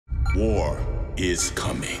War is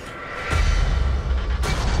coming.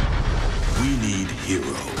 We need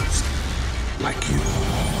heroes like you.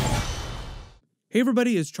 Hey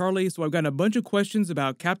everybody, it's Charlie. So I've gotten a bunch of questions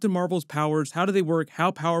about Captain Marvel's powers. How do they work?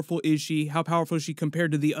 How powerful is she? How powerful is she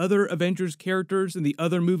compared to the other Avengers characters in the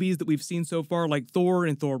other movies that we've seen so far, like Thor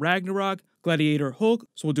and Thor Ragnarok, Gladiator, Hulk?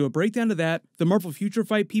 So we'll do a breakdown of that. The Marvel Future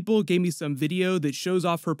Fight people gave me some video that shows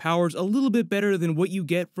off her powers a little bit better than what you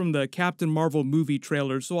get from the Captain Marvel movie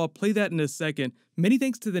trailers, so I'll play that in a second. Many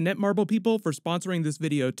thanks to the Netmarble people for sponsoring this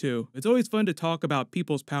video too. It's always fun to talk about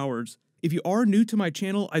people's powers. If you are new to my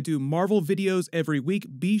channel, I do Marvel videos every week.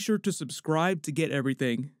 Be sure to subscribe to get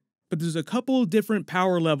everything. But there's a couple different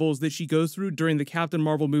power levels that she goes through during the Captain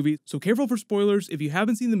Marvel movie, so careful for spoilers. If you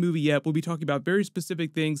haven't seen the movie yet, we'll be talking about very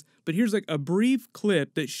specific things, but here's like a brief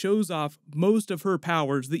clip that shows off most of her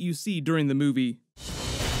powers that you see during the movie.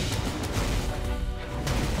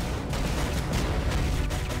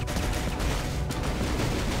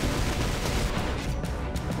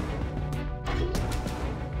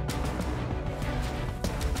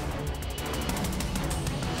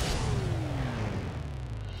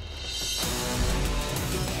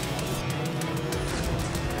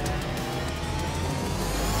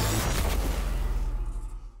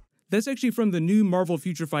 That's actually from the new Marvel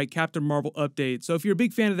Future Fight Captain Marvel update, so if you're a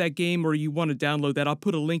big fan of that game or you want to download that, I'll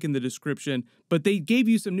put a link in the description. But they gave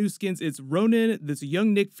you some new skins. It's Ronin, that's a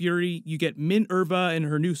young Nick Fury, you get Min-Erva in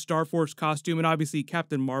her new Star Force costume, and obviously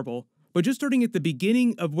Captain Marvel. But just starting at the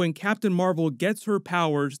beginning of when Captain Marvel gets her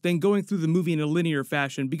powers, then going through the movie in a linear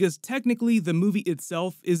fashion, because technically the movie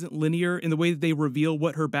itself isn't linear in the way that they reveal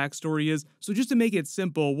what her backstory is. So just to make it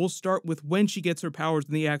simple, we'll start with when she gets her powers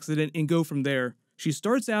in the accident and go from there. She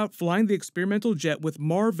starts out flying the experimental jet with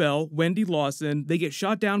Mar-Vell, Wendy Lawson. They get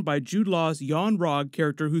shot down by Jude Law's Yon-Rogg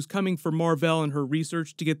character, who's coming for Mar-Vell and her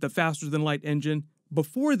research to get the faster-than-light engine.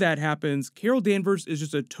 Before that happens, Carol Danvers is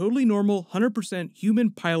just a totally normal, 100%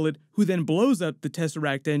 human pilot who then blows up the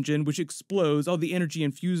Tesseract engine, which explodes. All the energy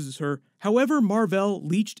infuses her. However, Mar-Vell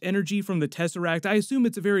leached energy from the Tesseract. I assume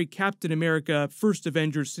it's a very Captain America First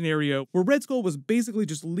Avengers scenario, where Red Skull was basically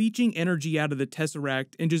just leeching energy out of the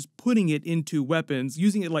Tesseract and just putting it into weapons,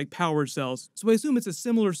 using it like power cells. So I assume it's a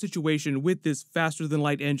similar situation with this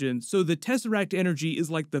faster-than-light engine. So the Tesseract energy is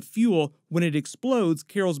like the fuel. When it explodes,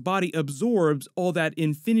 Carol's body absorbs all that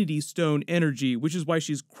Infinity Stone energy, which is why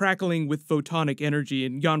she's crackling with photonic energy,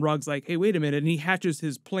 and Yon-Rogg's like, hey, wait a minute, and he hatches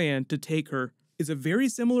his plan to take her. Is a very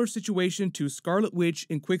similar situation to Scarlet Witch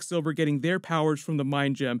and Quicksilver getting their powers from the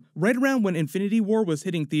Mind Gem. Right around when Infinity War was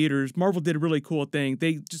hitting theaters, Marvel did a really cool thing.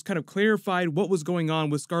 They just kind of clarified what was going on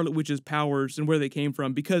with Scarlet Witch's powers and where they came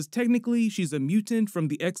from, because technically she's a mutant from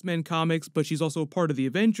the X-Men comics, but she's also part of the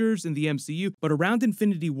Avengers and the MCU. But around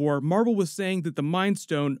Infinity War, Marvel was saying that the Mind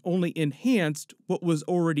Stone only enhanced what was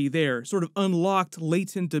already there, sort of unlocked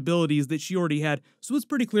latent abilities that she already had. So it's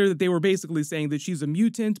pretty clear that they were basically saying that she's a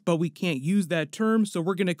mutant, but we can't use that term, so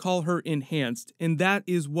we're going to call her enhanced. And that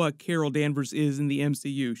is what Carol Danvers is in the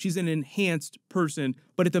MCU. She's an enhanced person,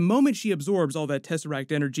 but at the moment she absorbs all that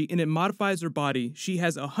Tesseract energy and it modifies her body, she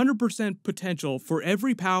has 100% potential for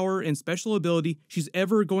every power and special ability she's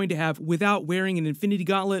ever going to have without wearing an Infinity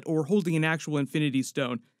Gauntlet or holding an actual Infinity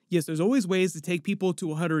Stone. Yes, there's always ways to take people to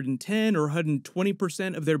 110 or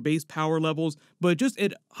 120% of their base power levels, but just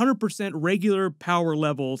at 100% regular power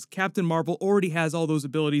levels, Captain Marvel already has all those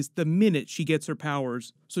abilities the minute she gets her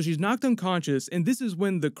powers. So she's knocked unconscious, and this is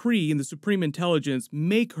when the Kree and the Supreme Intelligence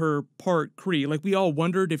make her part Kree. Like, we all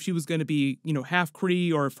wondered if she was going to be, half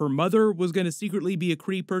Kree, or if her mother was going to secretly be a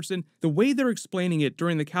Kree person. The way they're explaining it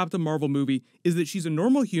during the Captain Marvel movie is that she's a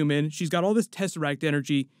normal human, she's got all this Tesseract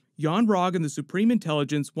energy. Yon-Rogg and the Supreme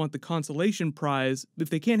Intelligence want the consolation prize.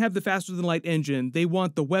 If they can't have the faster-than-light engine, they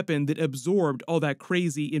want the weapon that absorbed all that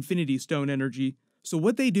crazy Infinity Stone energy. So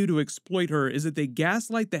what they do to exploit her is that they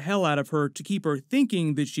gaslight the hell out of her to keep her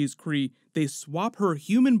thinking that she's Kree. They swap her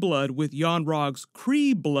human blood with Yon-Rogg's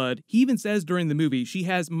Kree blood. He even says during the movie, she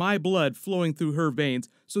has my blood flowing through her veins,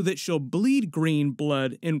 so that she'll bleed green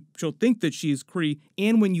blood and she'll think that she's Kree,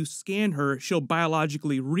 and when you scan her, she'll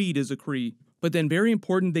biologically read as a Kree. But then, very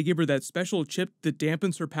important, they give her that special chip that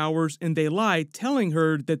dampens her powers, and they lie, telling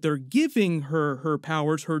her that they're giving her her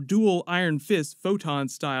powers, her dual Iron Fist photon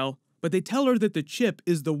style. But they tell her that the chip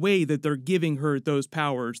is the way that they're giving her those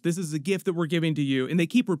powers. This is a gift that we're giving to you. And they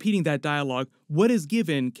keep repeating that dialogue. What is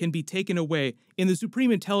given can be taken away. And the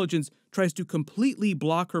Supreme Intelligence tries to completely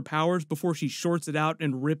block her powers before she shorts it out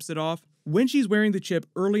and rips it off. When she's wearing the chip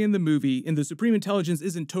early in the movie, and the Supreme Intelligence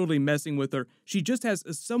isn't totally messing with her, she just has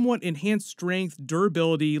a somewhat enhanced strength,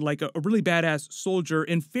 durability, like a really badass soldier,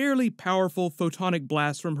 and fairly powerful photonic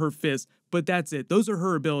blasts from her fist. but that's it. Those are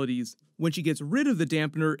her abilities. When she gets rid of the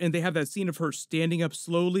dampener and they have that scene of her standing up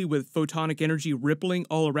slowly with photonic energy rippling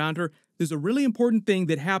all around her, there's a really important thing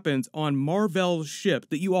that happens on Mar-Vell's ship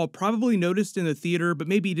that you all probably noticed in the theater, but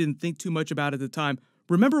maybe you didn't think too much about at the time.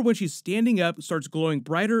 Remember when she's standing up, starts glowing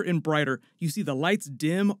brighter and brighter, you see the lights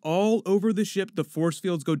dim all over the ship, the force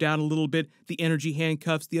fields go down a little bit, the energy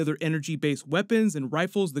handcuffs, the other energy-based weapons and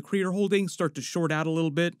rifles the Kree are holding start to short out a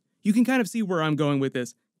little bit. You can kind of see where I'm going with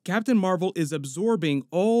this. Captain Marvel is absorbing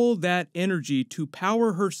all that energy to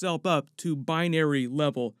power herself up to binary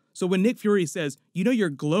level. So when Nick Fury says, you know you're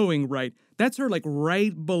glowing right, that's her like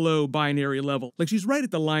right below binary level. Like she's right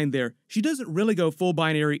at the line there. She doesn't really go full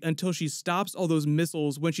binary until she stops all those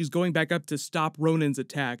missiles when she's going back up to stop Ronan's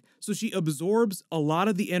attack. So she absorbs a lot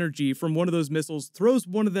of the energy from one of those missiles, throws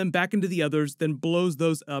one of them back into the others, then blows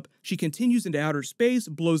those up. She continues into outer space,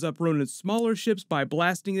 blows up Ronan's smaller ships by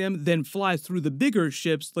blasting them, then flies through the bigger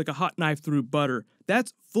ships like a hot knife through butter.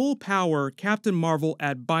 That's full power Captain Marvel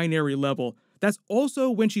at binary level. That's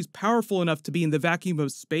also when she's powerful enough to be in the vacuum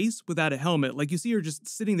of space without a helmet, like you see her just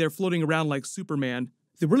sitting there floating around like Superman.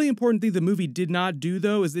 The really important thing the movie did not do,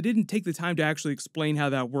 though, is they didn't take the time to actually explain how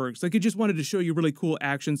that works. Like, it just wanted to show you a really cool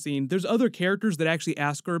action scene. There's other characters that actually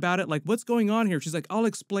ask her about it, like, what's going on here? She's like, I'll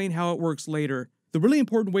explain how it works later. The really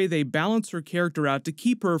important way they balance her character out to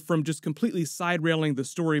keep her from just completely side-railing the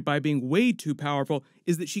story by being way too powerful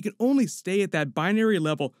is that she can only stay at that binary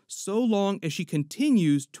level so long as she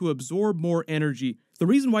continues to absorb more energy. The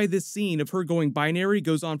reason why this scene of her going binary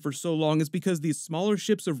goes on for so long is because these smaller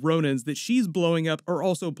ships of Ronans that she's blowing up are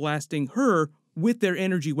also blasting her with their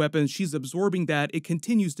energy weapons. She's absorbing that. It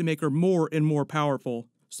continues to make her more and more powerful.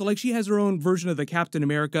 So like she has her own version of the Captain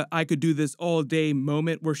America, I could do this all day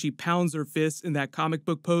moment where she pounds her fists in that comic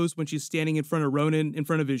book pose when she's standing in front of Ronan, in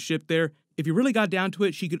front of his ship there. If you really got down to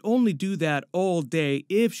it, she could only do that all day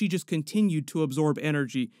if she just continued to absorb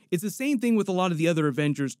energy. It's the same thing with a lot of the other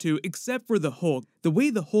Avengers too, except for the Hulk. The way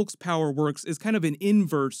the Hulk's power works is kind of an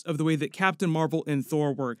inverse of the way that Captain Marvel and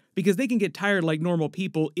Thor work, because they can get tired like normal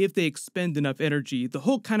people if they expend enough energy. The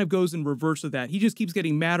Hulk kind of goes in reverse of that. He just keeps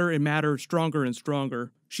getting madder and madder, stronger and stronger.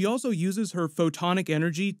 She also uses her photonic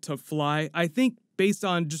energy to fly, I think based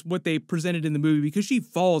on just what they presented in the movie, because she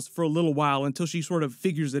falls for a little while until she sort of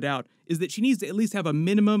figures it out, is that she needs to at least have a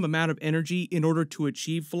minimum amount of energy in order to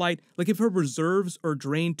achieve flight. Like if her reserves are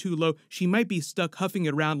drained too low, she might be stuck huffing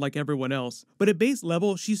it around like everyone else. But at base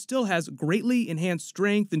level, she still has greatly enhanced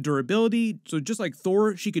strength and durability, so just like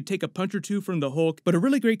Thor, she could take a punch or two from the Hulk. But a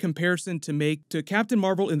really great comparison to make to Captain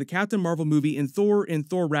Marvel in the Captain Marvel movie and Thor in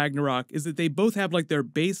Thor Ragnarok is that they both have like their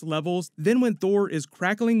base levels. Then when Thor is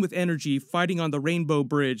crackling with energy fighting on the Rainbow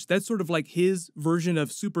Bridge, that's sort of like his version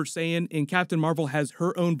of Super Saiyan, and Captain Marvel has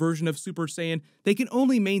her own version of Super Saiyan. They can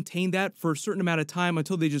only maintain that for a certain amount of time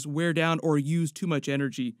until they just wear down or use too much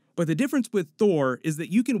energy. But the difference with Thor is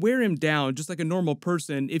that you can wear him down just like a normal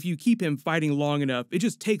person if you keep him fighting long enough. It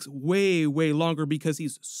just takes way longer because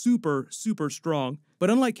he's super strong. But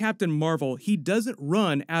unlike Captain Marvel, he doesn't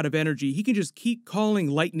run out of energy. He can just keep calling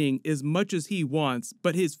lightning as much as he wants,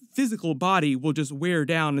 but his physical body will just wear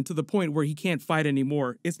down until the point where he can't fight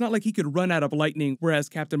anymore. It's not like he could run out of lightning, whereas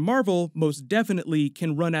Captain Marvel most definitely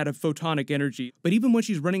can run out of photonic energy. But even when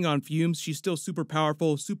she's running on fumes, she's still super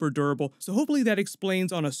powerful, super durable. So hopefully that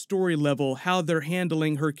explains on a story level how they're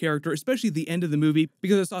handling her character, especially the end of the movie,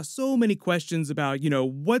 because I saw so many questions about,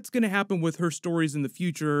 what's going to happen with her stories in the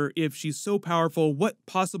future if she's so powerful. What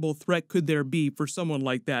possible threat could there be for someone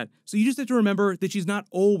like that? So you just have to remember that she's not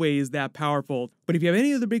always that powerful. But if you have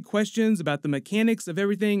any other big questions about the mechanics of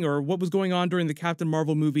everything or what was going on during the Captain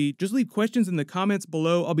Marvel movie, just leave questions in the comments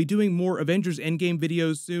below. I'll be doing more Avengers Endgame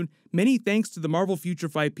videos soon. Many thanks to the Marvel Future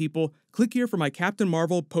Fight people. Click here for my Captain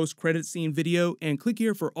Marvel post-credit scene video, and click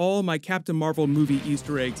here for all my Captain Marvel movie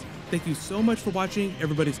Easter eggs. Thank you so much for watching.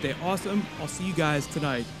 Everybody stay awesome. I'll see you guys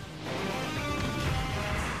tonight.